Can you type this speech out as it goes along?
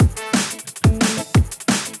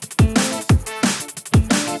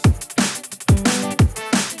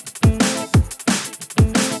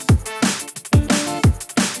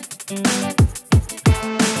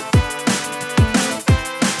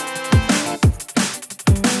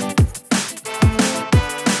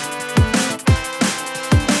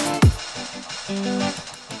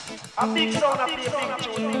A big sound, a big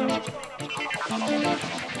tune.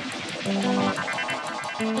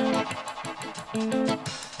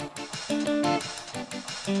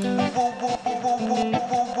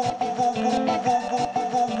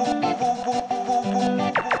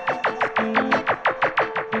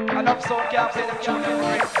 Enough sound can't play them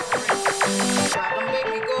tune. Try to make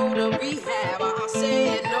me go to rehab. I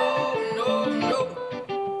said no, no, no.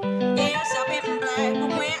 Yes, I've been black,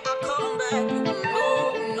 but when I come back,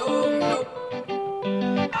 no, no, no.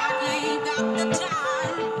 I ain't got the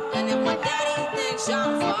time, and if my daddy thinks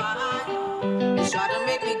I'm fine, he try to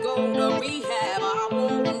make me go to rehab. I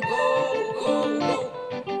won't go, go, go.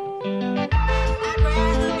 I'd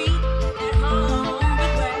rather be at home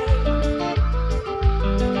with Ray.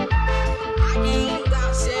 I ain't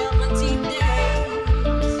got 17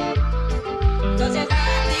 days. 'Cause there's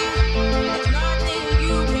nothing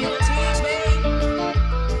you can teach me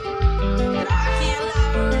that I can't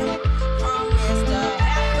learn from Mr.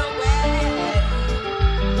 Hathaway.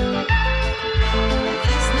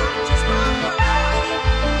 It's not just my body,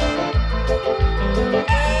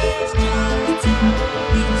 it's just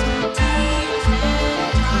these tears and time.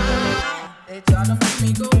 They try to make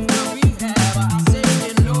me go to rehab. I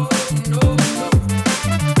say no, no, no.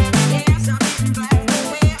 Yes, I've been black, but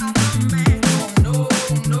where I come back, no,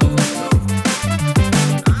 no, no.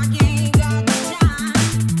 I ain't got the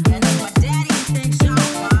time, and if my daddy thinks I'm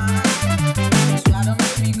fine, he try to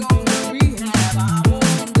make me go to rehab. I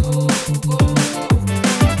won't go, go, go.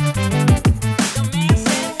 The man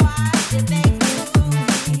said, why did they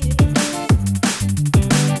do it?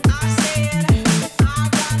 I said, I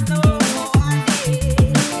got no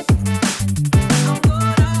idea. I'm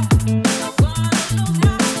gonna lose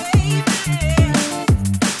my baby.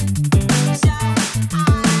 So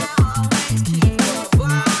I always keep a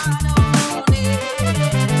guard on it.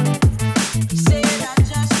 He said, I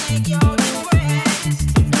just think you're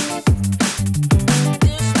depressed.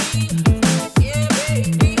 This week, yeah,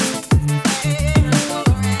 baby, and for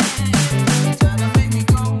They try to make me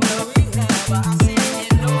go to rehab, but I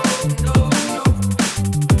said no, no, no.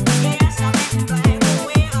 Yes, I've been black, but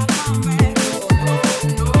when I come back,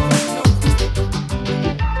 no, no, no.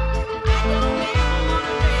 I don't ever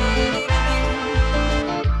wanna break again.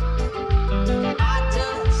 I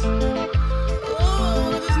just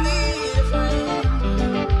need a friend.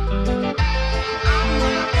 I'm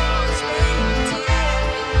not gonna spend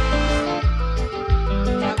tears.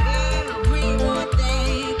 Now everyone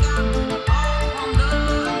think I'm on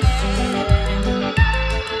the land.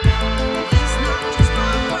 It's not just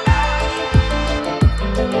my body,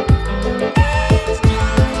 it's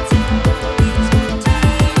just these tears and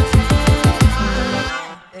time.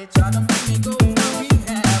 They try to make me go to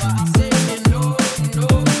rehab. I say no, no,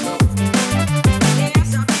 no.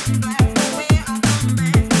 Yes, I've been black, but where I come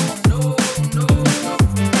back, no, no, no.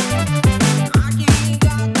 I ain't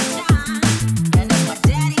got the time, and if my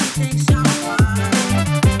daddy thinks I'm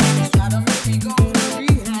fine, he try to make me go to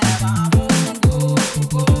rehab. I won't go,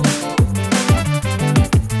 go, go.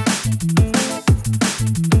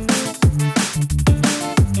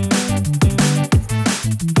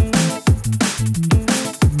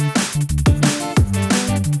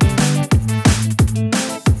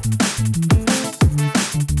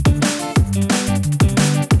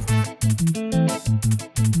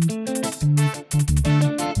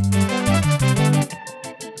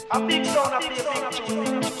 A big sound, a big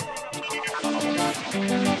tune.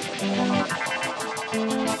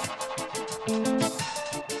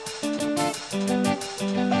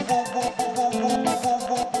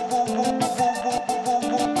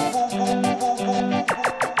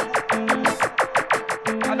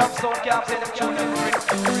 Enough sound can't play them tune.